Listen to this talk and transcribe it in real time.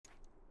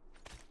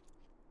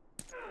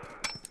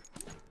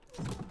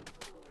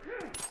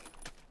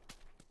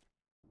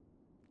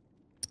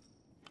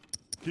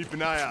Keep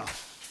an eye out.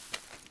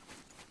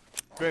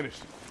 Finish.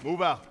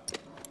 Move out.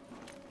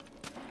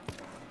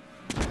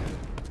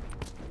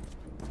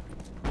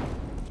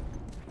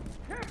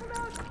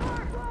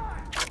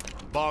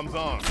 Bombs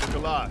armed. Look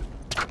alive.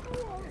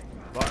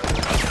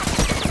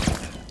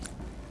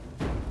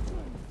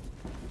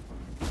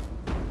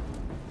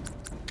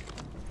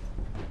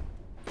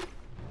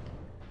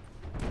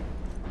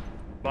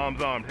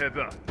 Bombs armed. Heads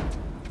up.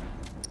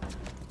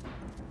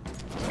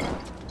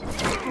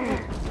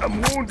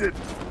 I'm wounded.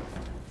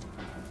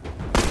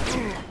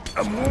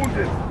 I'm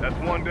wounded. That's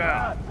one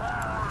down.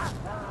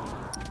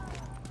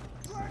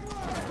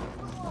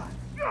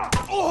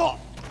 Oh!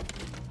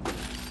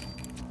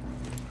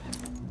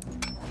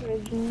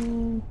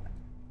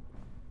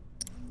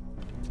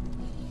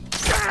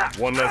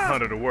 One less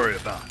hunter to worry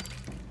about.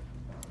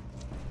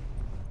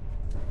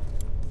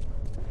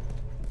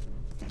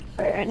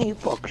 I need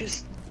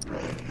focus.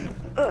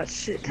 Oh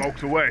shit.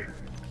 Smokes away.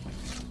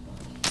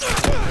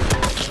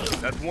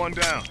 That's one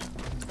down.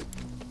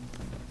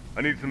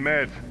 I need some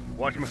meds.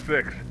 Watch my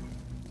six.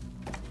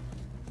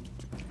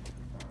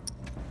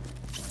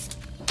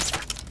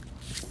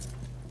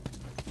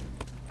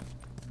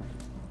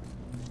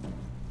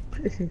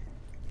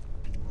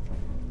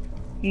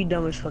 You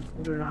dumb as fuck.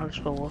 You don't know how to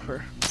spell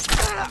warfare.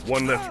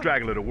 One less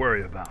straggler to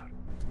worry about.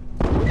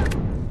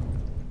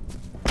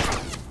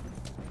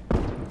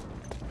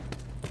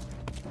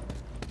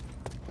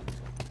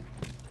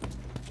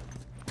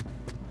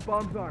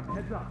 Bombs armed.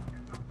 Heads up.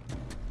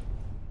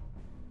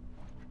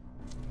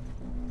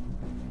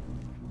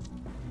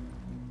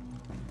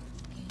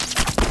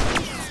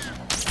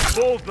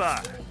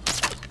 Bullseye.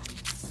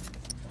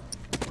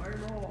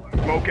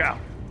 Smoke out.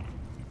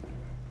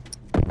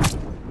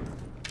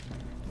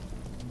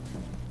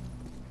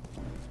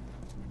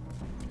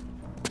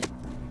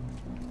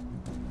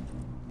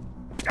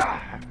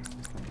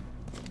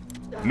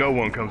 No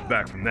one comes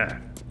back from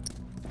that.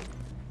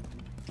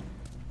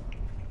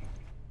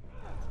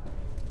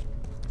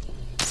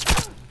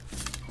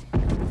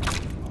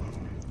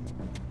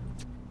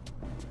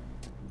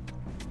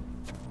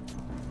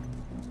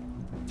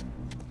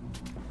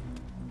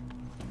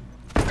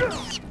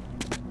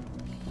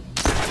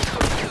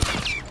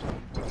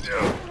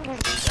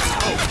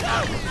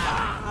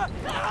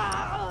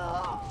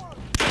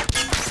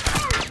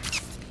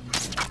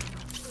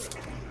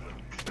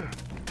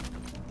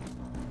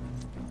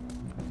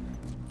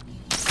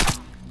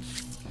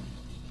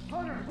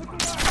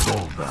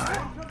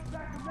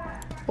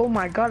 Oh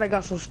my god, I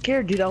got so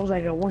scared, dude. I was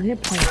like at one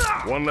hit point.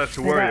 One less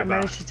to worry I about.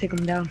 managed to take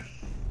him down.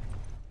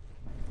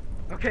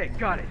 Okay,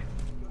 got it.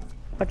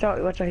 Watch out,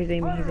 he's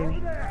aiming,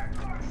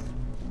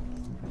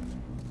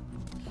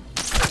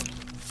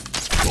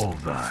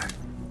 Bullseye.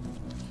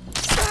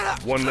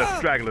 One less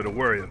straggler to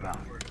worry about.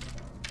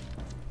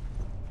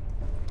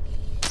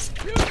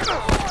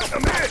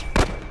 I'm hit!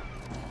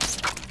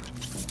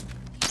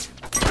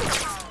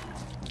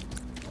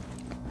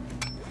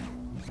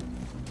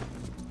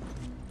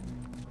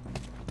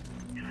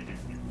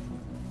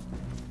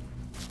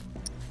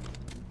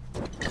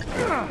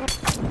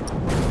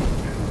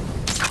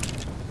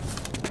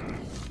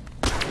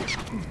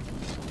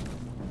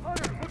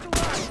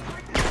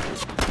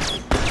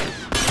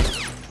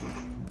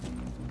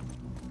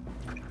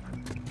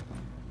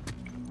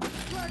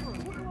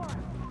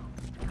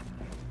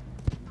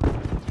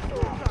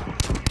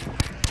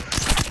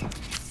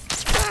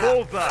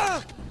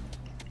 Bullseye!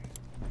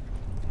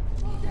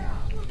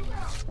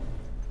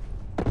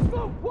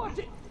 Watch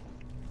it!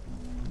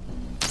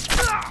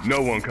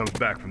 No one comes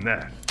back from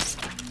that.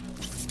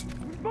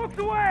 Smokes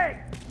away!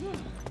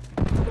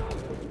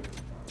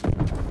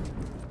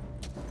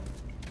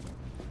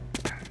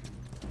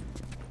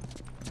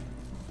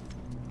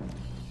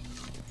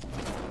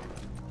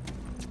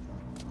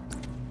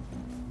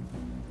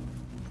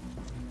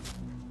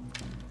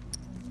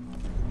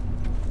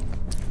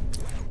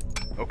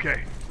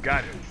 Okay,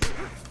 got it.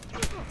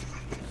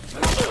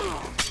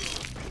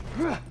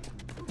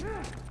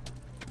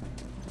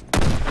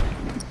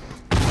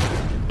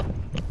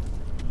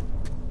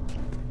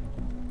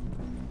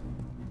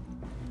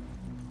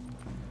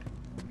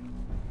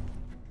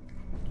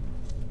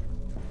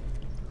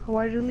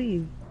 Why'd you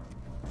leave?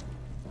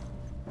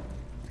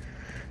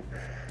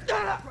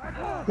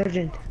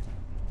 Legend.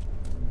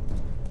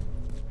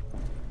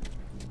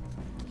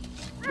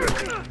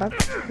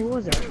 Fuck, who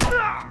was it?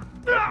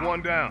 That's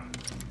one down.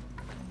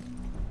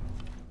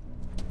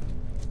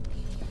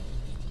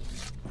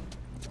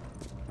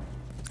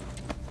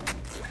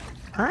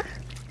 Huh?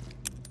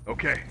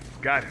 Okay,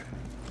 got it.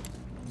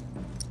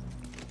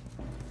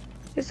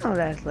 It's not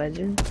that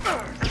legend.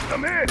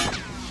 I'm in!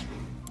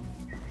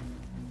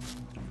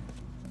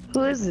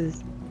 Who is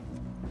this?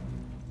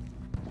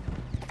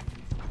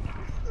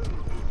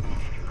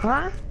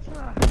 Huh?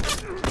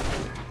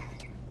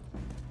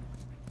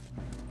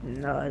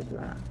 No, it's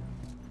not.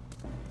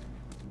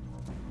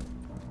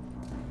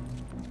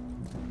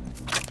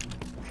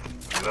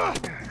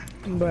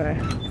 Bruh.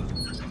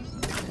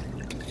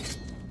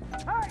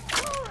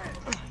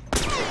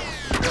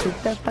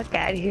 Get the fuck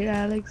out of here,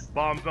 Alex.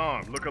 Bomb's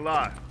armed. Look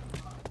alive.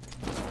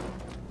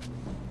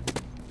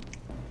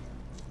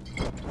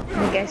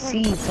 Like, I see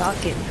you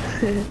talking.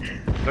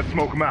 Let's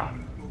smoke him out.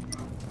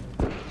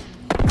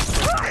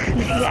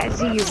 Like, I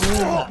see you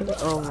moving.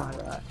 Oh my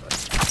god.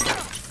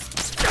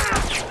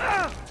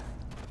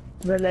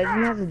 But let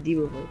me have to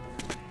deal with it.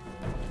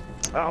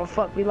 Oh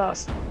fuck, we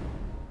lost.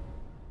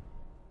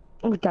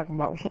 What are we talking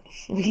about?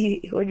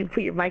 When you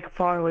put your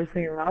microphone away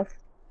from your mouth?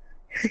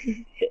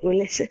 Well,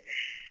 listen.